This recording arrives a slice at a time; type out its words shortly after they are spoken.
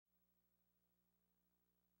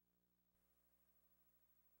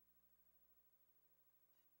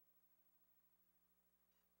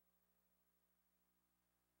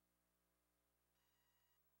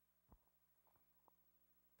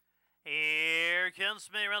Here comes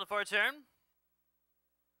Smitty around the far turn.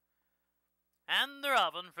 And they're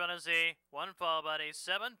off in front of Z. 1 followed by a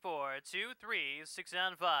 7, 4, 2, 3, 6,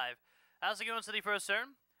 and 5. As they go into the first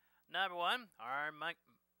turn, number 1, our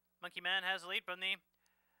Monkey Man has the lead from the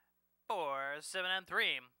 4, 7, and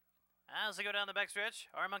 3. As they go down the backstretch,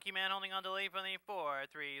 our Monkey Man holding on to the lead from the 4,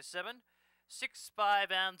 3, 7, 6,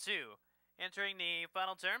 5, and 2. Entering the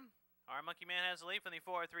final turn, our Monkey Man has the lead from the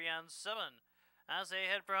 4, 3, and 7. As they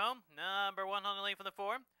head for home, number 1 holding the lead from the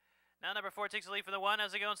 4. Now number 4 takes the lead for the 1.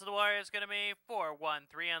 As they go into the wire, it's going to be 4, 1,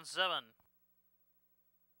 3, and 7.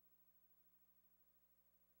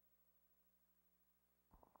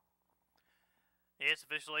 It's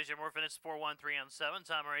official Asia Morphin. It's 4, 1, 3, and 7.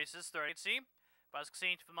 Time of race is 30C. 5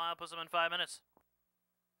 16th of a mile, puts them in 5 minutes.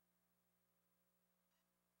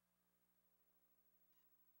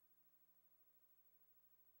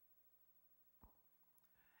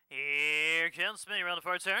 Here comes Smitty around the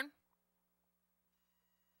far turn.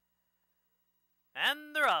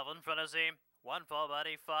 And they're off in front of Z. 1 followed by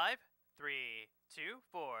a 5, 3, 2,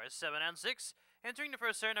 4, 7, and 6. Entering the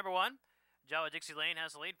first turn, number 1, Jawa Dixie Lane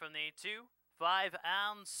has the lead from the 2, 5,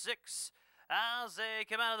 and 6. As they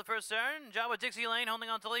come out of the first turn, Jawa Dixie Lane holding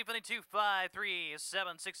on to the lead from the 2, 5, 3,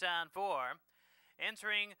 7, 6, and 4.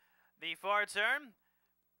 Entering the far turn,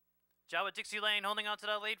 Jawa Dixie Lane holding on to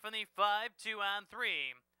the lead from the 5, 2, and 3.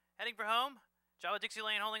 Heading for home, Jawa Dixie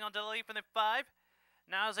Lane holding on to the lead from the 5.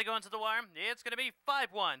 Now as they go into the wire, it's going to be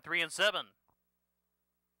 5, 1, 3, and 7.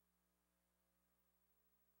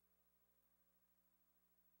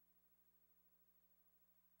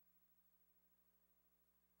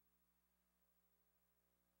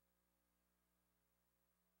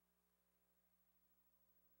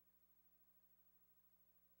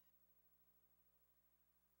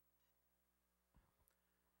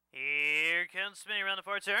 Here comes Smitty around the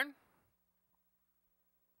far turn.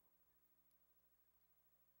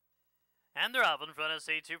 And they're off in front of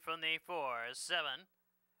C2 from the 4, 7,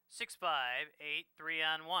 6, 5, 8, 3,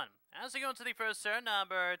 and 1. As they go into the first turn,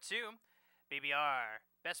 number 2, BBR,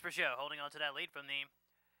 Best for Show, holding on to that lead from the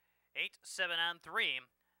 8, 7, and 3.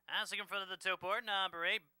 As they go in front of the toe board, number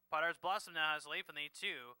 8, Potter's Blossom now has the lead from the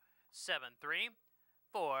 2, 7, 3,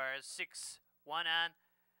 4, 6, 1, and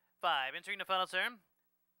 5. Entering the final turn,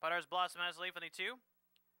 Potter's Blossom has the lead from the 2,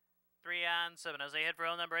 3, and 7. As they head for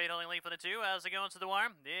hole, number 8 holding lead for the 2. As they go into the wire,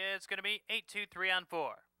 it's going to be 8, 2, 3, and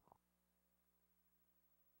 4.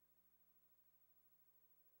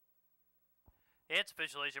 It's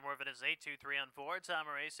official Asia Morphin. It's 8, 2, 3, and 4. Time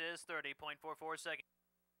of race is 30.44 seconds.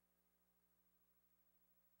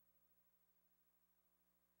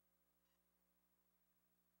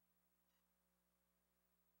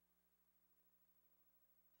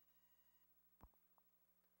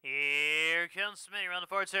 Here comes Smitty around the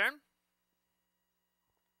far turn.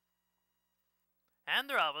 And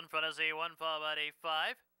they're off in front of Z1 followed by a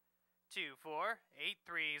 5, 2, 4, 8,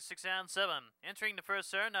 3, 6, and 7. Entering the first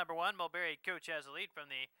turn, number 1, Mulberry Coach has the lead from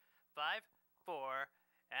the 5, 4,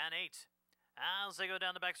 and 8. As they go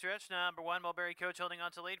down the backstretch, number 1, Mulberry Coach holding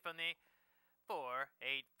on to lead from the 4,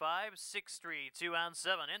 8, 5, 6, 3, 2, and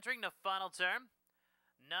 7. Entering the final turn,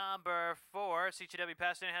 number 4, CGW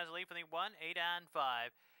Passion has the lead from the 1, 8, and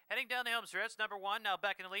 5. Heading down the home stretch, number 1 now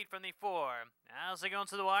back in the lead from the 4. As they go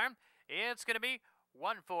into the wire, it's going to be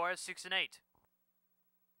 1, 4, 6, and 8.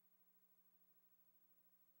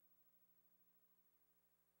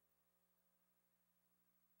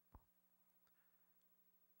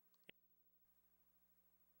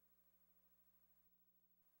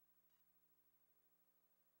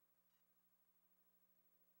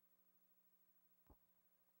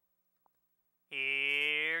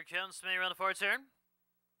 Here comes Smitty around the far turn.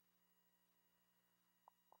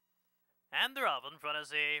 And they're off in front of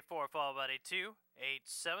the 4 followed by a 2, 8,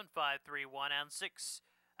 7, 5, 3, 1, and 6.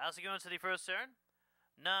 As they go into the first turn,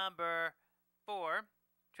 number 4,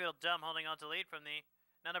 Tweedledum holding on to lead from the...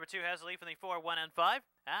 Now number 2 has the lead from the 4, 1, and 5.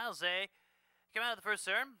 As they come out of the first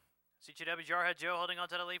turn, CGW Jarhead Joe holding on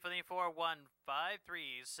to the lead from the 4, 1, 5,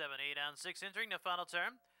 3, 7, 8, and 6. Entering the final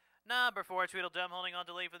turn, number 4, Tweedledum holding on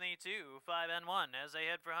to lead from the 2, 5, and 1. As they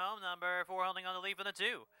head for home, number 4 holding on to lead from the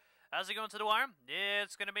 2. As they go into the wire,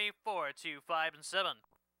 it's going to be 4, 2, 5, and 7.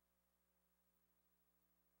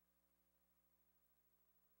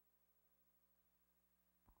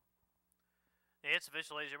 It's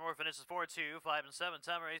official Asia Morphin. This is 4, 2, 5, and 7.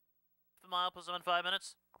 Time race. The mile puts them in 5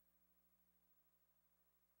 minutes.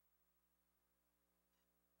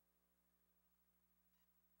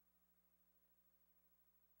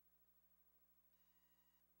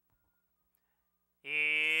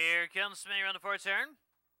 Here comes Smitty around the far turn.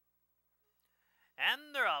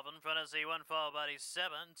 And they're off in front of Z1, followed by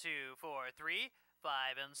 7, 2, 4, 3,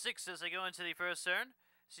 5, and 6 as they go into the first turn.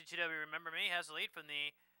 CTW Remember Me has the lead from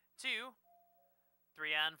the 2,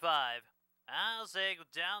 3, and 5. As they go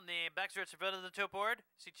down the backstretch in front of the top board,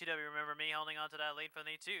 CTW Remember Me holding on to that lead from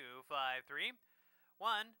the 2, 5, 3,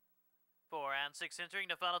 1, 4, and 6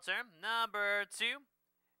 entering the final turn. Number 2,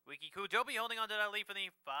 Wiki Kujobi holding on to that lead from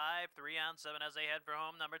the 5, 3, and 7 as they head for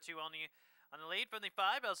home. Number 2 on the lead from the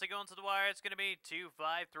 5 as they go into the wire. It's going to be 2,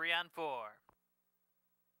 5, 3, and 4.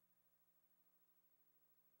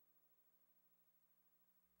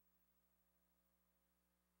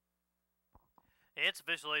 It's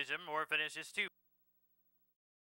officially Jim. More finishes 2.